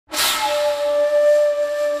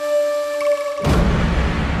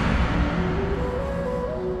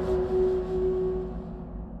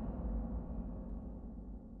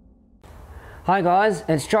Hi guys,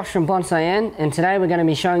 it's Josh from Bonsai-En, and today we're going to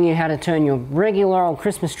be showing you how to turn your regular old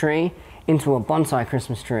Christmas tree into a bonsai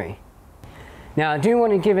Christmas tree. Now I do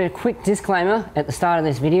want to give a quick disclaimer at the start of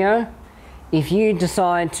this video. If you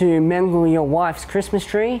decide to mangle your wife's Christmas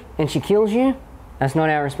tree and she kills you, that's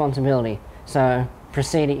not our responsibility, so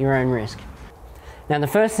proceed at your own risk. Now the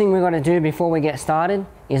first thing we've got to do before we get started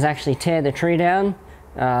is actually tear the tree down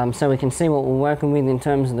so we can see what we're working with in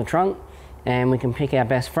terms of the trunk, and we can pick our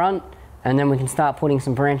best front, and then we can start putting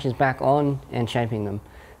some branches back on and shaping them.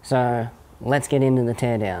 So let's get into the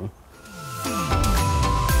tear down.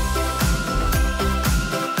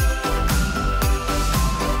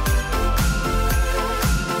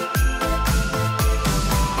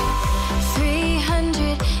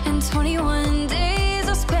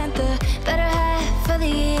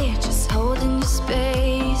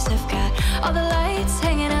 All the lights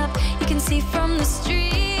hanging up, you can see from the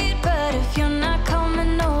street. But if you're not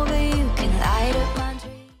coming over, you can light up my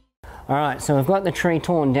dream. Alright, so we've got the tree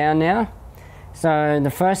torn down now. So the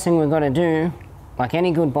first thing we've got to do, like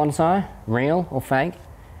any good bonsai, real or fake,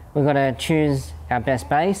 we've got to choose our best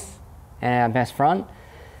base and our best front.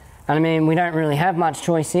 And I mean, we don't really have much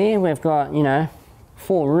choice here. We've got, you know,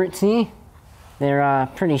 4 roots here. They're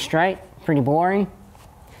pretty straight, pretty boring.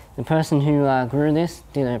 The person who grew this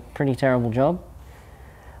did a pretty terrible job.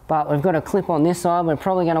 But we've got a clip on this side. We're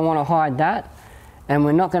probably going to want to hide that, and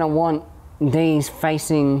we're not going to want these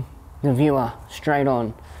facing the viewer straight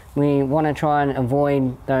on. We want to try and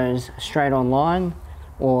avoid those straight on line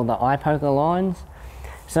or the eye poker lines.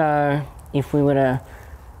 So if we were to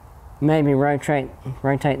maybe rotate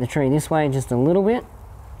the tree this way just a little bit,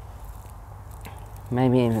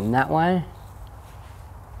 maybe even that way,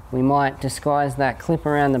 we might disguise that clip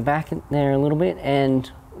around the back there a little bit,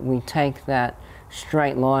 and we take that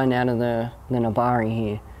straight line out of the nabari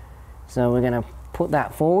here. So we're going to put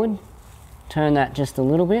that forward, turn that just a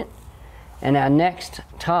little bit, and our next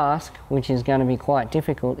task, which is going to be quite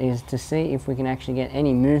difficult, is to see if we can actually get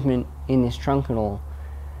any movement in this trunk at all.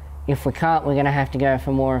 If we can't, we're going to have to go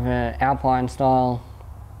for more of an alpine style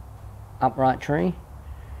upright tree,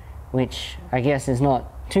 which I guess is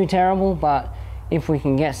not too terrible, but if we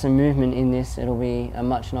can get some movement in this, it'll be a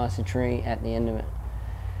much nicer tree at the end of it.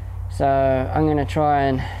 So I'm going to try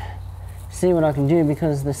and see what I can do,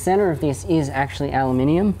 because the center of this is actually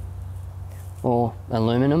aluminium, or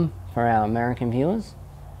aluminum for our American viewers.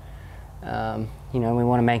 You know, we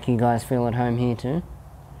want to make you guys feel at home here too.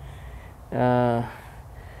 The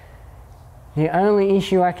only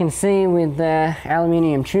issue I can see with the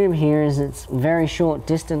aluminium tube here is it's very short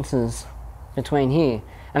distances between here.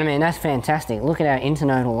 And I mean, that's fantastic. Look at our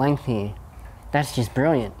internodal length here. That's just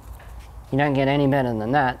brilliant. You don't get any better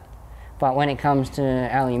than that. But when it comes to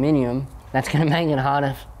aluminium, that's going to make it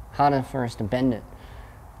harder for us to bend it,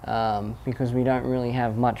 because we don't really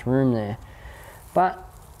have much room there. But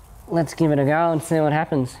let's give it a go and see what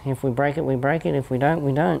happens. If we break it, we break it. If we don't,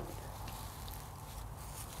 we don't.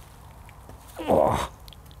 Oh,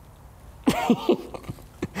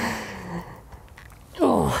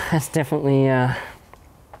 oh, that's definitely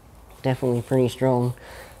pretty strong.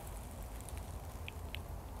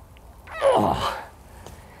 Oh,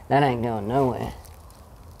 that ain't going nowhere.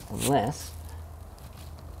 Unless...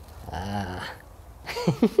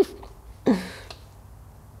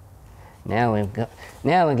 now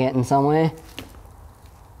we're getting somewhere.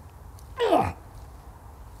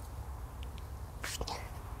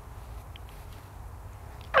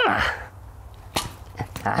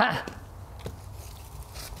 Aha!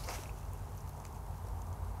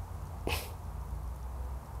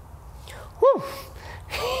 Whew!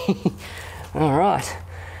 All right.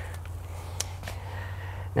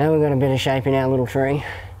 Now we've got a bit of shape in our little tree.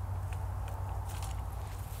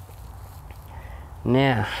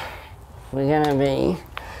 Now, we're going to be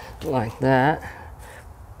like that.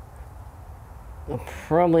 We're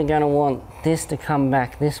probably going to want this to come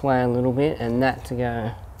back this way a little bit and that to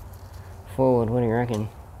go forward. What do you reckon?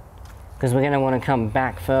 Because we're going to want to come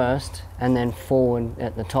back first and then forward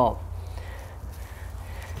at the top.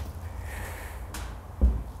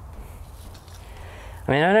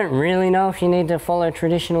 I mean, I don't really know if you need to follow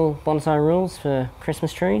traditional bonsai rules for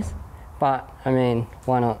Christmas trees, but I mean,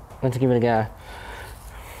 why not? Let's give it a go.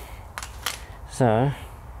 So,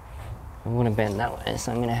 I want to bend that way,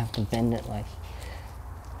 so I'm going to have to bend it like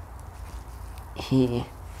here.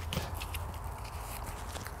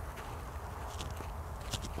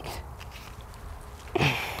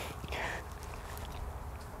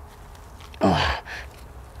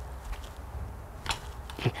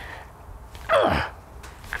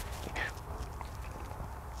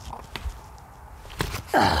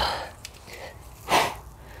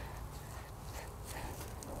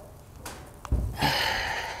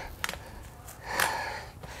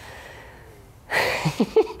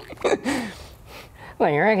 Well,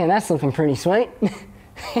 you reckon that's looking pretty sweet?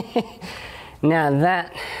 Now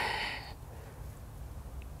that,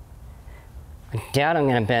 I doubt I'm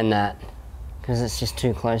going to bend that because it's just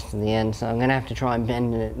too close to the end, so I'm going to have to try and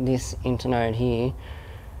bend this internode here,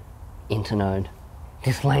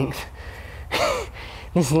 this length,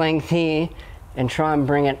 this length here, and try and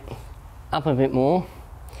bring it up a bit more.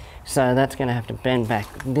 So that's going to have to bend back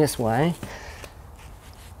this way.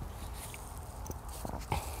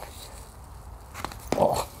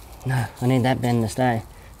 Oh, no, I need that bend to stay.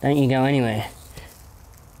 Don't you go anywhere.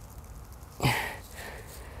 So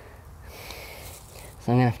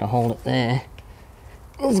I'm going to have to hold it there.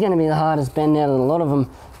 This is going to be the hardest bend out of a lot of them.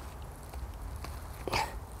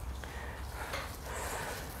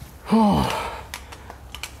 Oh.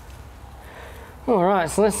 Alright,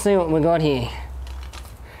 so let's see what we got here.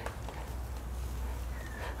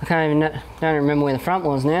 I can't even don't remember where the front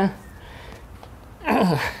was now.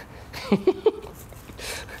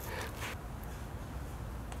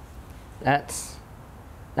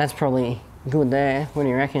 That's probably good there. What do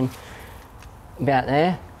you reckon? About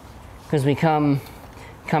there, because we come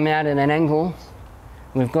out at an angle.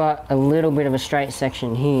 We've got a little bit of a straight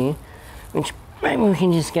section here, which maybe we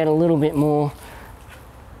can just get a little bit more.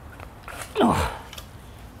 Oh.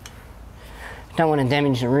 Don't want to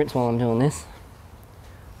damage the roots while I'm doing this,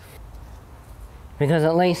 because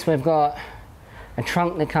at least we've got a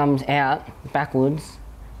trunk that comes out backwards,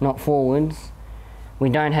 not forwards. We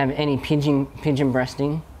don't have any pigeon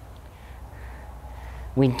breasting.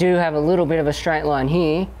 We do have a little bit of a straight line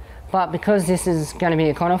here, but because this is going to be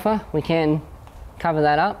a conifer, we can cover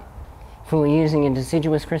that up. If we were using a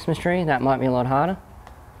deciduous Christmas tree, that might be a lot harder.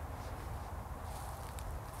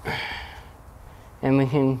 And we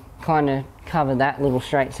can kind of cover that little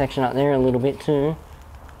straight section up there a little bit too.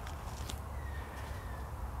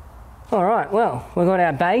 Alright, well, we've got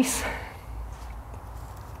our base.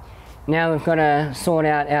 Now we've got to sort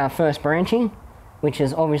out our first branching, which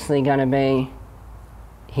is obviously going to be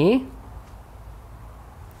here,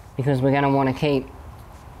 because we're going to want to keep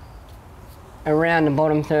around the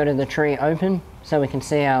bottom third of the tree open so we can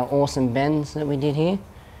see our awesome bends that we did here.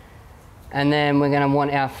 And then we're going to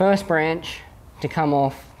want our first branch to come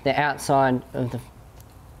off the outside of the,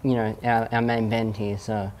 you know, our main bend here.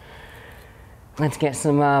 So let's get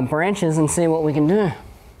some branches and see what we can do.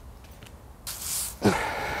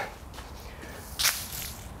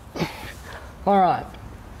 Alright,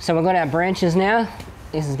 so we've got our branches now.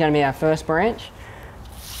 This is going to be our first branch.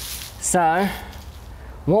 So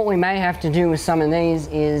what we may have to do with some of these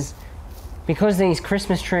is, because these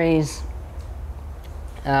Christmas trees,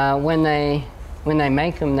 when they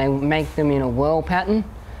make them in a whirl pattern,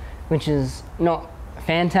 which is not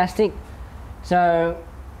fantastic. So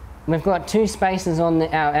we've got two spaces on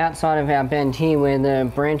our outside of our bend here where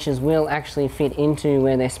the branches will actually fit into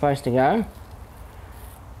where they're supposed to go.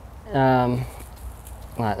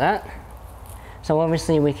 Like that. So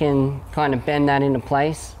obviously we can kind of bend that into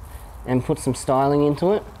place and put some styling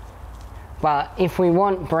into it. But if we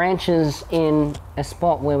want branches in a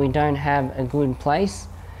spot where we don't have a good place,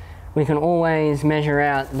 we can always measure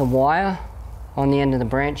out the wire on the end of the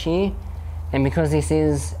branch here, and because this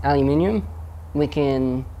is aluminium, we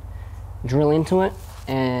can drill into it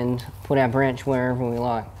and put our branch wherever we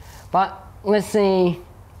like. But let's see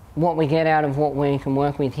what we get out of what we can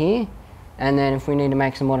work with here, and then if we need to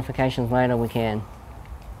make some modifications later, we can.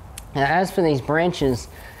 Now, as for these branches,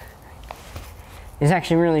 it's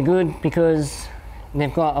actually really good because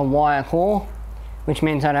they've got a wire core, which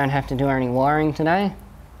means I don't have to do any wiring today.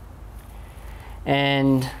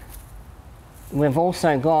 And we've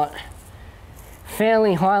also got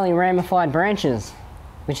fairly highly ramified branches,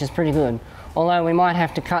 which is pretty good. Although we might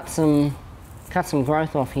have to cut some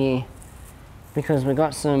growth off here, because we've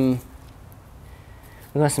got some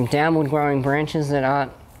downward growing branches that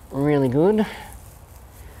aren't really good.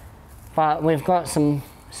 But we've got some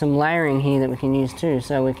layering here that we can use too,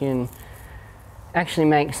 so we can actually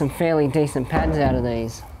make some fairly decent pads out of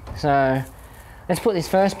these. So let's put this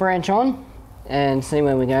first branch on and see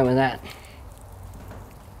where we go with that.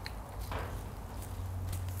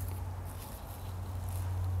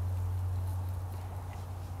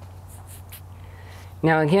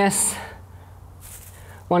 Now I guess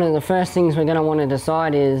one of the first things we're going to want to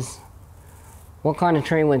decide is what kind of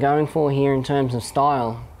tree we're going for here in terms of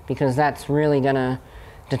style, because that's really going to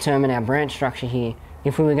determine our branch structure here.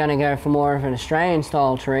 If we were going to go for more of an Australian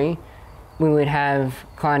style tree, we would have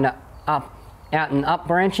kind of out and up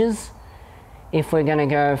branches. If we're going to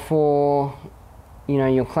go for, you know,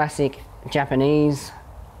 your classic Japanese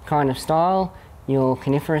kind of style, your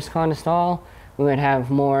coniferous kind of style, we would have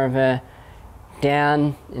more of a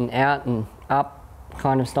down and out and up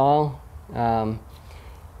kind of style.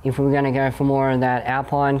 If we were going to go for more of that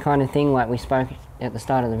alpine kind of thing like we spoke at the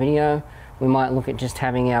start of the video, we might look at just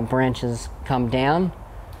having our branches come down.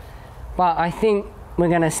 But I think we're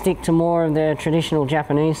going to stick to more of the traditional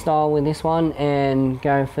Japanese style with this one and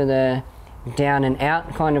go for the down and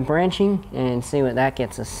out kind of branching and see what that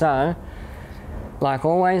gets us. So, like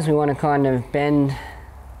always, we want to kind of bend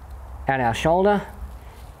at our shoulder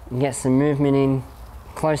and get some movement in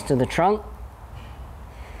close to the trunk.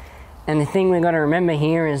 And the thing we've got to remember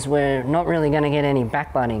here is we're not really going to get any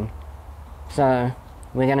back budding. So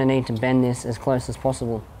we're going to need to bend this as close as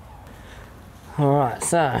possible. Alright,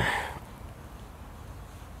 so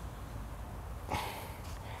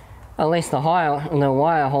at least the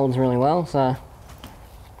wire holds really well, so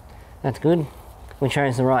that's good. We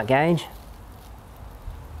chose the right gauge.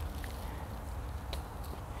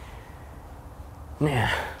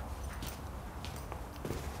 Now,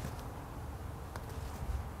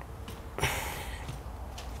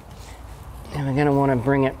 and we're going to want to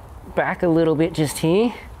bring it back a little bit just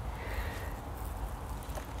here.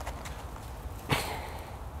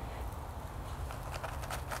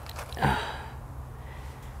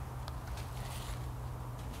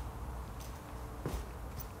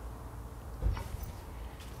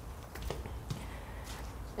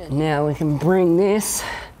 And now we can bring this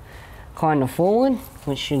kind of forward,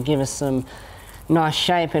 which should give us some nice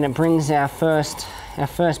shape, and it brings our first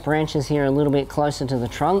branches here a little bit closer to the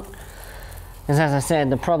trunk. Because as I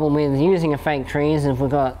said, the problem with using a fake tree is if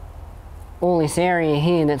we've got all this area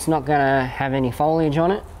here that's not going to have any foliage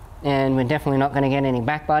on it, and we're definitely not going to get any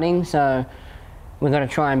back budding, so we've got to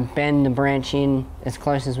try and bend the branch in as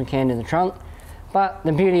close as we can to the trunk. But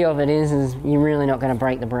the beauty of it is you're really not going to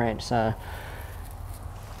break the branch. So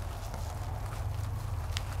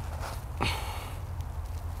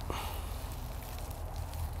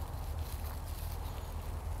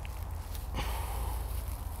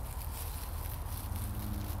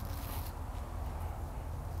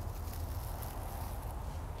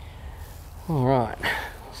alright,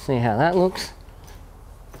 see how that looks.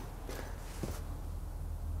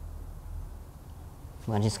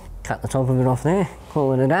 I just cut the top of it off there,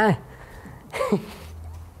 call it a day.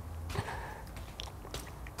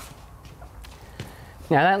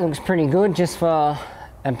 Now that looks pretty good just for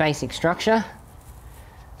a basic structure.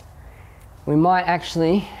 We might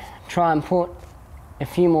actually try and put a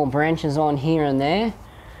few more branches on here and there.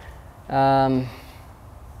 I'm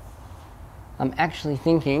actually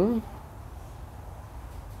thinking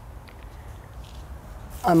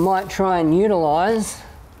I might try and utilize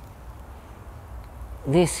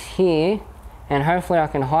this here, and hopefully I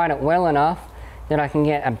can hide it well enough that I can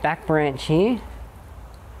get a back branch here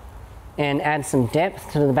and add some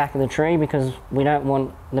depth to the back of the tree, because we don't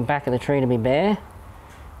want the back of the tree to be bare.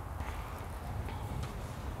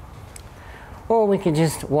 Or we could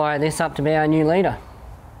just wire this up to be our new leader.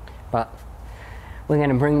 But we're going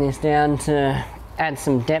to bring this down to add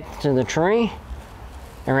some depth to the tree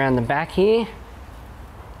around the back here.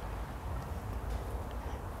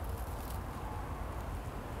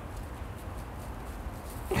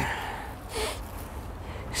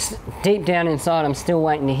 Deep down inside, I'm still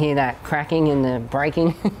waiting to hear that cracking and the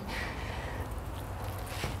breaking.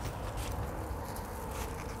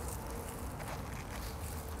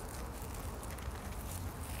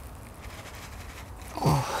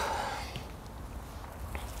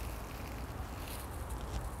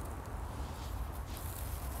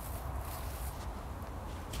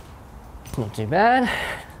 Not too bad.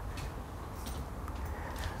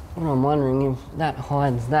 What I'm wondering if that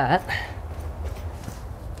hides that.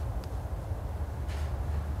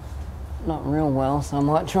 Not real well, so I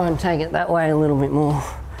might try and take it that way a little bit more.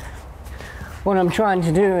 What I'm trying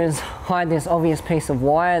to do is hide this obvious piece of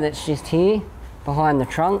wire that's just here behind the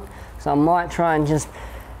trunk, so I might try and just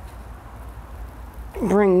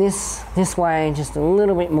bring this way just a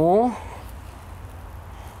little bit more,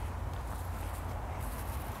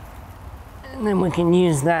 and then we can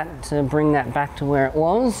use that to bring that back to where it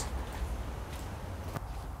was.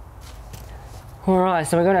 Alright,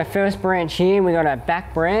 so we've got our first branch here, we've got our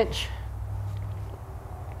back branch.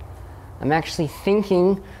 I'm actually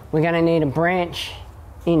thinking we're going to need a branch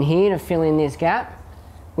in here to fill in this gap,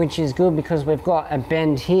 which is good because we've got a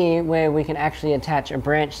bend here where we can actually attach a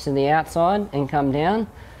branch to the outside and come down.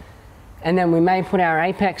 And then we may put our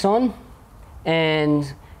apex on and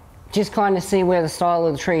just kind of see where the style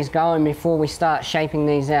of the tree is going before we start shaping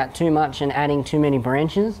these out too much and adding too many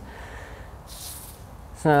branches.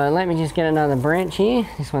 So let me just get another branch here.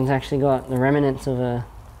 This one's actually got the remnants of a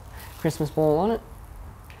Christmas ball on it.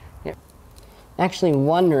 Yep. Actually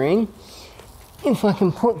wondering if I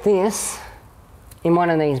can put this in one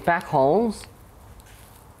of these back holes,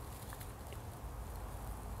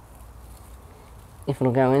 if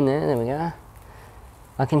it'll go in there we go.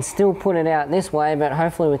 I can still put it out this way, but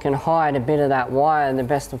hopefully we can hide a bit of that wire the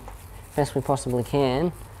best we possibly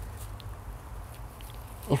can.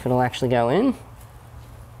 If it'll actually go in.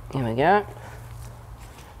 There we go.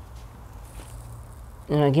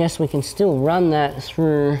 And I guess we can still run that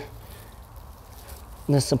through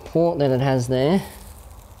the support that it has there.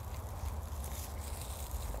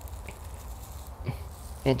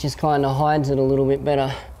 It just kind of hides it a little bit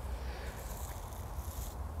better.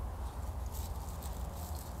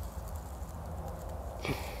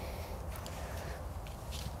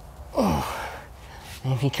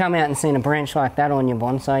 And if you come out and seen a branch like that on your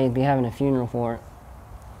bonsai, you'd be having a funeral for it,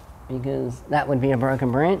 because that would be a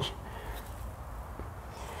broken branch.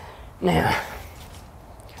 Now,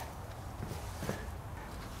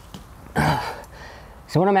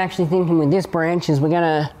 so what I'm actually thinking with this branch is we're going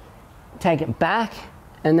to take it back,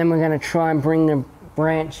 and then we're going to try and bring the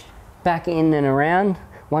branch back in and around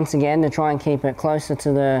once again to try and keep it closer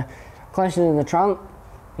to the trunk,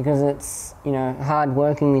 because it's, you know, hard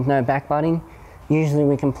working with no back butting. Usually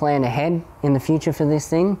we can plan ahead in the future for this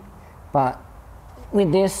thing, but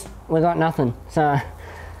with this we got nothing. So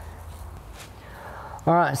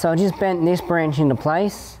alright, so I just bent this branch into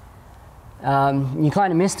place. You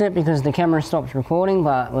kind of missed it because the camera stopped recording,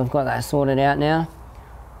 but we've got that sorted out now.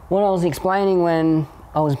 What I was explaining when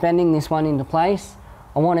I was bending this one into place,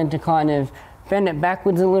 I wanted to kind of bend it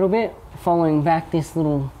backwards a little bit, following back this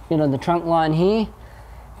little bit of the trunk line here,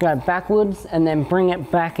 go backwards and then bring it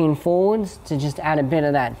back in forwards to just add a bit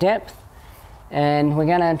of that depth. And we're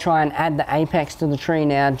going to try and add the apex to the tree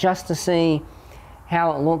now, just to see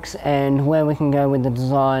how it looks and where we can go with the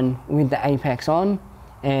design with the apex on,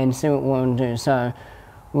 and see what we want to do. So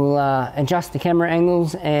we'll adjust the camera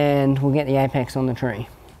angles and we'll get the apex on the tree.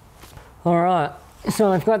 Alright,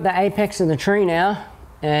 so I've got the apex of the tree now,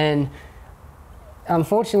 and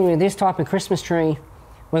unfortunately with this type of Christmas tree,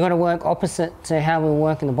 we've got to work opposite to how we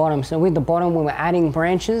work in the bottom. So with the bottom we were adding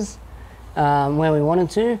branches where we wanted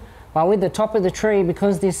to, but with the top of the tree,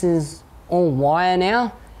 because this is all wire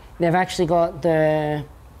now, they've actually got the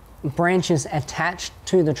branches attached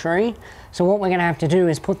to the tree. So what we're going to have to do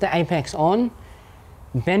is put the apex on,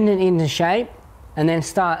 bend it into shape, and then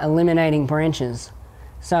start eliminating branches.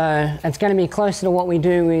 So it's going to be closer to what we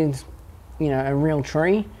do with, you know, a real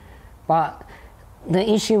tree. But the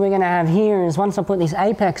issue we're going to have here is once I put this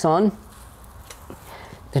apex on,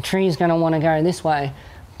 the tree is going to want to go this way.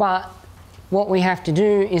 But what we have to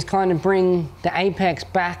do is kind of bring the apex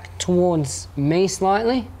back towards me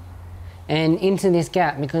slightly and into this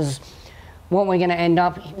gap, because what we're going to end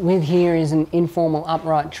up with here is an informal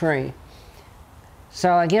upright tree.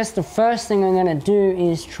 So I guess the first thing I'm going to do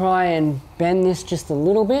is try and bend this just a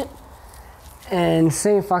little bit and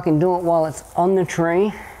see if I can do it while it's on the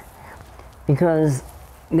tree, because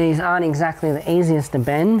these aren't exactly the easiest to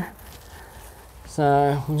bend.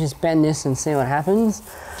 So we'll just bend this and see what happens.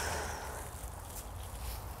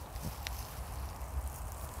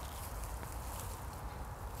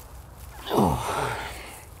 Oh.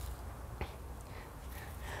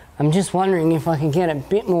 I'm just wondering if I can get a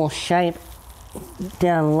bit more shape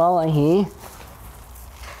down lower here.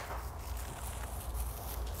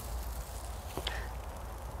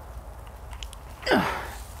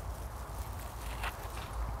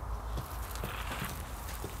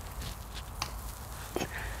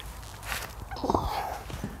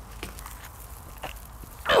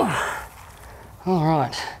 All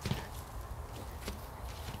right.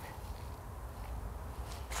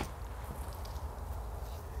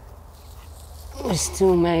 We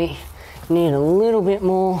still may need a little bit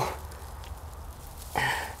more,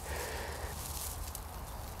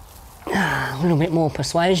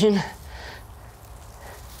 persuasion.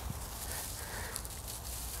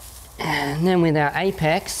 And then with our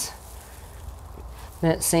apex,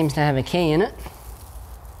 that seems to have a key in it.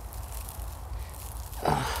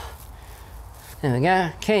 There we go,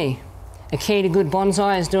 key. A key to good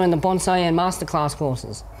bonsai is doing the Bonsai-En masterclass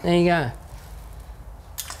courses. There you go.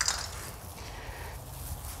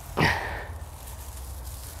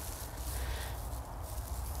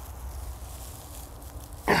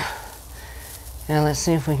 Now let's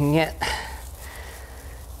see if we can get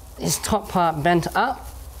this top part bent up.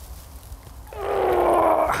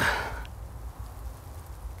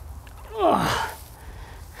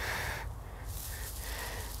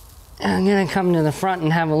 I'm going to come to the front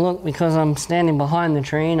and have a look, because I'm standing behind the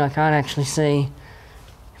tree and I can't actually see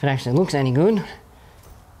if it actually looks any good. You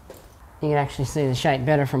can actually see the shape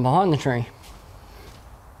better from behind the tree.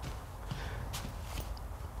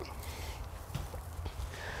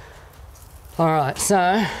 Alright,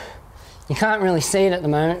 so you can't really see it at the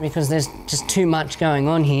moment because there's just too much going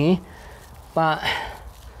on here, but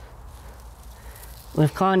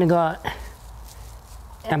we've kind of got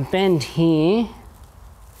a bend here.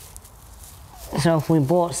 So if we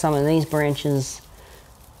brought some of these branches,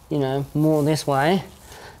 you know, more this way,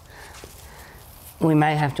 we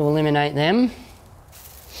may have to eliminate them.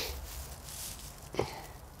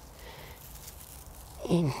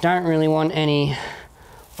 You don't really want any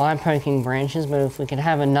eye-poking branches, but if we could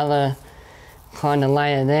have another kind of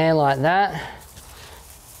layer there like that,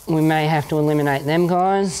 we may have to eliminate them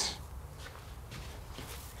guys.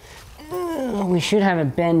 We should have a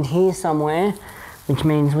bend here somewhere, which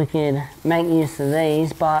means we could make use of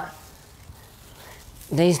these, but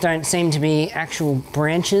these don't seem to be actual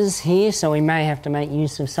branches here, so we may have to make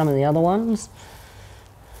use of some of the other ones.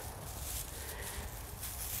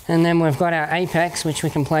 And then we've got our apex, which we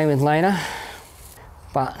can play with later.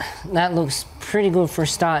 But that looks pretty good for a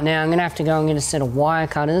start. Now I'm going to have to go and get a set of wire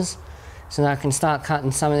cutters so that I can start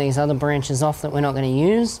cutting some of these other branches off that we're not going to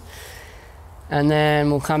use. And then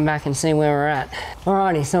we'll come back and see where we're at.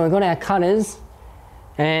 Alrighty, so we've got our cutters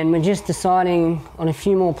and we're just deciding on a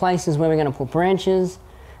few more places where we're going to put branches.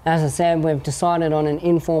 As I said, we've decided on an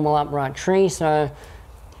informal upright tree, so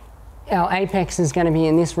our apex is going to be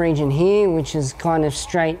in this region here, which is kind of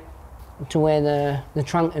straight to where the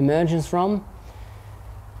trunk emerges from.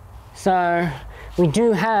 So we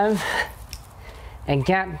do have a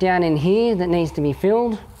gap down in here that needs to be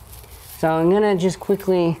filled. So I'm going to just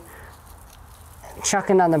quickly chuck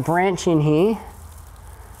another branch in here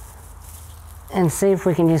and see if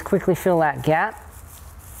we can just quickly fill that gap.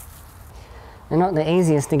 They're not the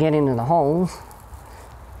easiest to get into the holes.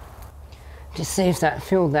 Just see if that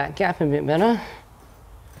filled that gap a bit better.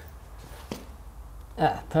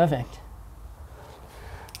 Ah, perfect.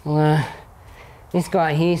 Well, this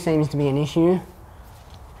guy here seems to be an issue.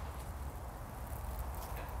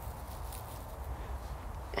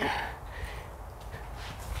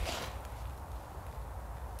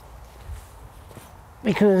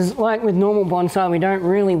 Because like with normal bonsai, we don't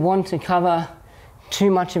really want to cover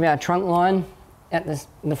too much of our trunk line at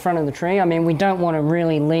the front of the tree. I mean, we don't want to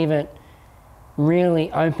really leave it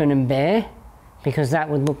really open and bare because that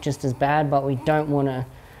would look just as bad, but we don't want to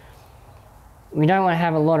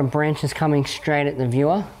have a lot of branches coming straight at the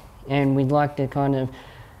viewer, and we'd like to kind of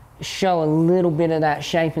show a little bit of that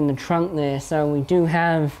shape in the trunk there. So we do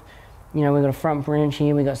have, you know, we've got a front branch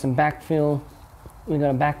here, we've got some backfill, we've got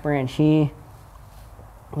a back branch here,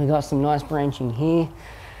 we've got some nice branching here.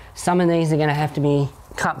 Some of these are going to have to be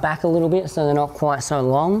cut back a little bit so they're not quite so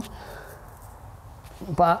long,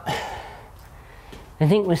 but I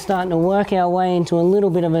think we're starting to work our way into a little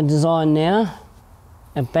bit of a design now,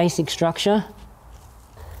 a basic structure.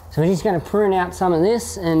 So we're just going to prune out some of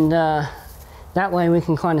this, and that way we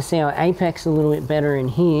can kind of see our apex a little bit better in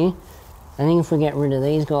here. I think if we get rid of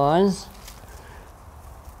these guys,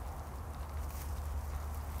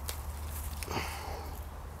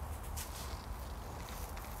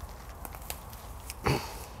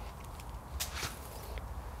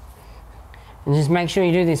 and just make sure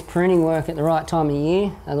you do this pruning work at the right time of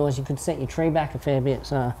year, otherwise you could set your tree back a fair bit.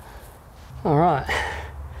 So, alright,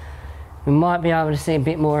 we might be able to see a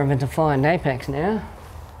bit more of a defined apex now.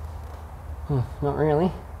 Not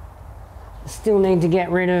really. Still need to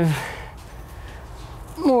get rid of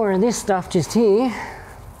more of this stuff just here.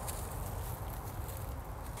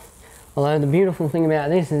 Although the beautiful thing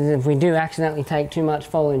about this is if we do accidentally take too much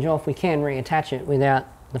foliage off, we can reattach it without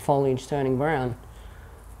the foliage turning brown.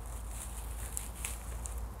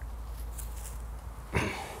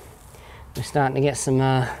 We're starting to get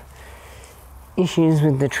some issues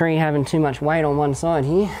with the tree having too much weight on one side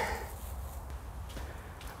here.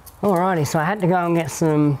 Alrighty, so I had to go and get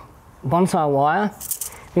some bonsai wire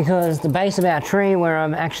because the base of our tree, where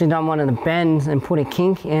I've actually done one of the bends and put a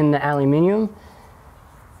kink in the aluminium,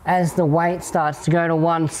 as the weight starts to go to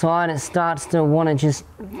one side, it starts to want to just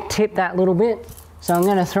tip that little bit. So I'm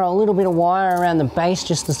going to throw a little bit of wire around the base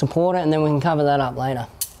just to support it, and then we can cover that up later.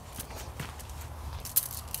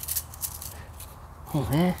 Oh,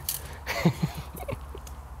 yeah.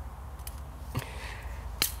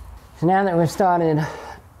 So now that we've started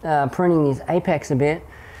pruning these apex a bit,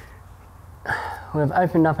 we've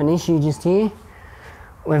opened up an issue just here.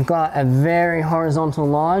 We've got a very horizontal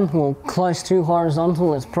line, well, close to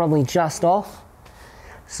horizontal, it's probably just off.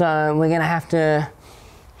 So we're going to have to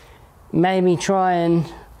maybe try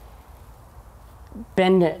and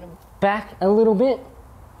bend it back a little bit,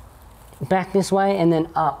 back this way and then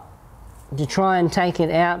up, to try and take it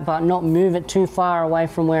out but not move it too far away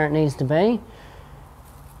from where it needs to be.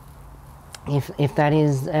 If that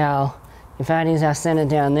is our In fact, here's our center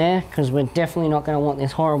down there, because we're definitely not going to want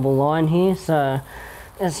this horrible line here. So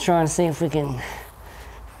let's try and see if we can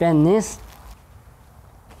bend this.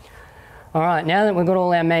 All right, now that we've got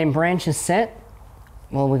all our main branches set,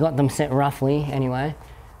 well, we got them set roughly anyway.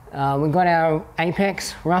 We've got our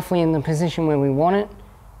apex roughly in the position where we want it,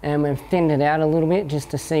 and we've thinned it out a little bit just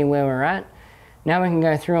to see where we're at. Now we can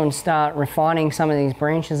go through and start refining some of these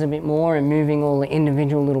branches a bit more and moving all the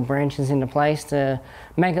individual little branches into place to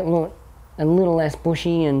make it look a little less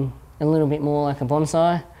bushy and a little bit more like a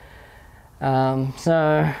bonsai.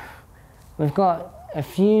 So we've got a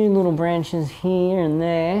few little branches here and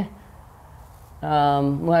there.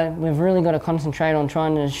 Well, we've really got to concentrate on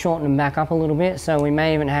trying to shorten them back up a little bit, so we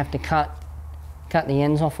may even have to cut the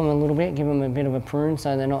ends off them a little bit, give them a bit of a prune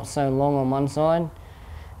so they're not so long on one side.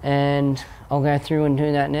 And I'll go through and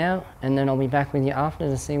do that now, and then I'll be back with you after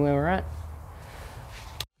to see where we're at.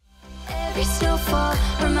 Every snowfall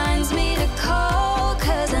reminds me to call,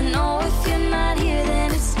 'cause I know if you're not here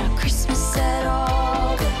then it's not Christmas at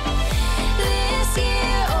all. This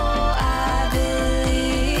year, oh, I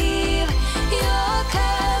believe you're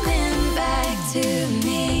coming back to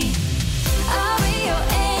me. I'll be your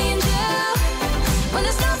angel when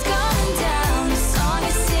the snow's coming down. The song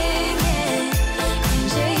is singing,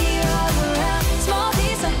 and you're here all around. Small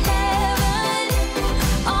piece of heaven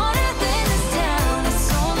on earth in this town. It's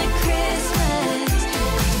only Christmas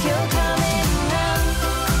if you're coming around.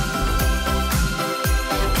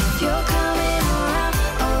 If you're coming around,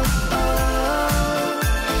 oh, oh.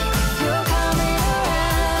 If you're coming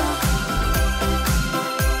around.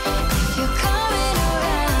 If you're coming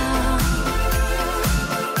around.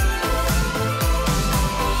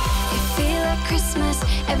 You feel like Christmas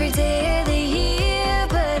every day of the year,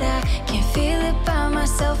 but I can't feel it by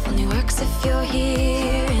myself. Only works if you're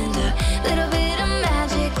here. And a little bit of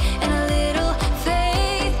magic and a little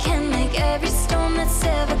faith can make every storm that's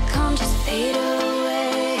ever come just fade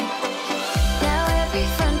away. Now every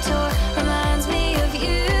front door reminds me of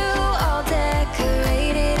you, all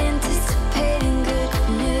decorated, anticipating good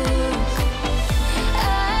news.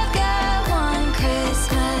 I've got one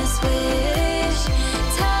Christmas wish,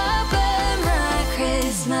 top of my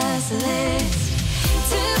Christmas list.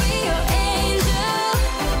 To be your angel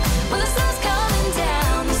when the sun's coming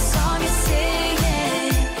down, the song is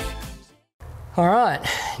singing. All right,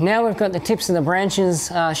 now we've got the tips of the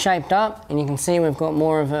branches shaped up, and you can see we've got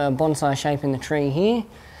more of a bonsai shape in the tree here.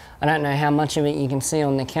 I don't know how much of it you can see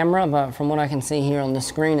on the camera, but from what I can see here on the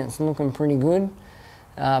screen, it's looking pretty good.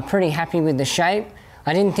 Pretty happy with the shape.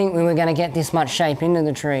 I didn't think we were going to get this much shape into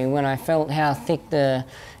the tree when I felt how thick the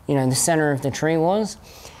center of the tree was.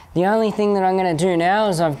 The only thing that I'm going to do now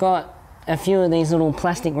is I've got a few of these little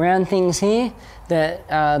plastic round things here that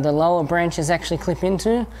the lower branches actually clip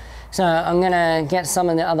into. So I'm going to get some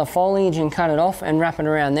of the other foliage and cut it off and wrap it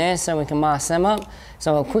around there so we can mask them up.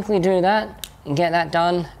 So I'll quickly do that and get that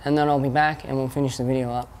done, and then I'll be back and we'll finish the video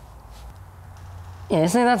up. Yeah,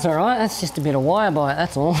 see, that's all right. That's just a bit of wire bite,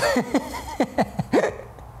 that's all.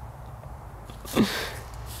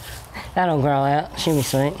 That'll grow out, should be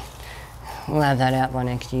sweet. We'll have that out by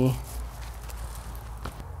next year.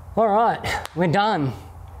 All right, we're done.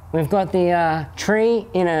 We've got the tree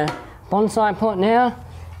in a bonsai pot now.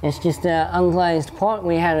 It's just an unglazed pot.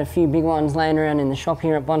 We had a few big ones laying around in the shop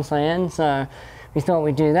here at Bonsai-En, so we thought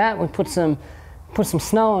we'd do that. We put some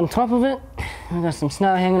snow on top of it. We've got some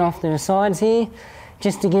snow hanging off the sides here,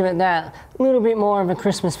 just to give it that little bit more of a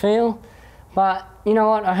Christmas feel. But you know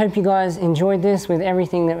what? I hope you guys enjoyed this with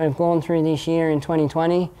everything that we've gone through this year in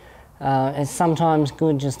 2020. It's sometimes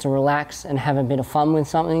good just to relax and have a bit of fun with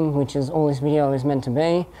something, which is all this video is meant to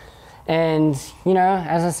be. And, you know,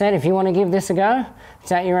 as I said, if you want to give this a go,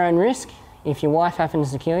 it's at your own risk. If your wife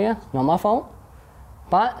happens to kill you, not my fault.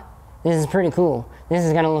 But this is pretty cool. This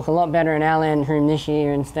is going to look a lot better in our land room this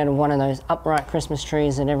year instead of one of those upright Christmas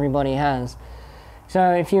trees that everybody has.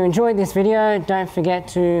 So if you enjoyed this video, don't forget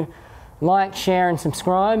to like, share and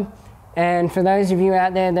subscribe. And for those of you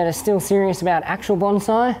out there that are still serious about actual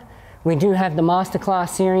bonsai, we do have the masterclass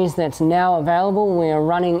series that's now available. We are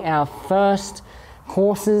running our first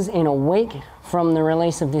courses in a week from the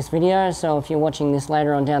release of this video, so if you're watching this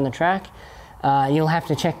later on down the track, you'll have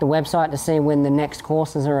to check the website to see when the next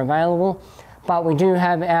courses are available. But we do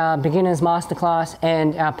have our beginners masterclass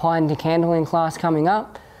and our pine decandling class coming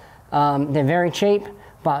up. They're very cheap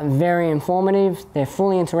but very informative. They're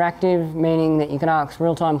fully interactive, meaning that you can ask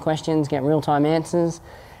real-time questions, get real-time answers,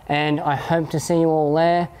 and I hope to see you all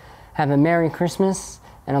there. Have a Merry Christmas,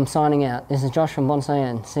 and I'm signing out. This is Josh from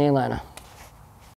Bonsai-En. See you later.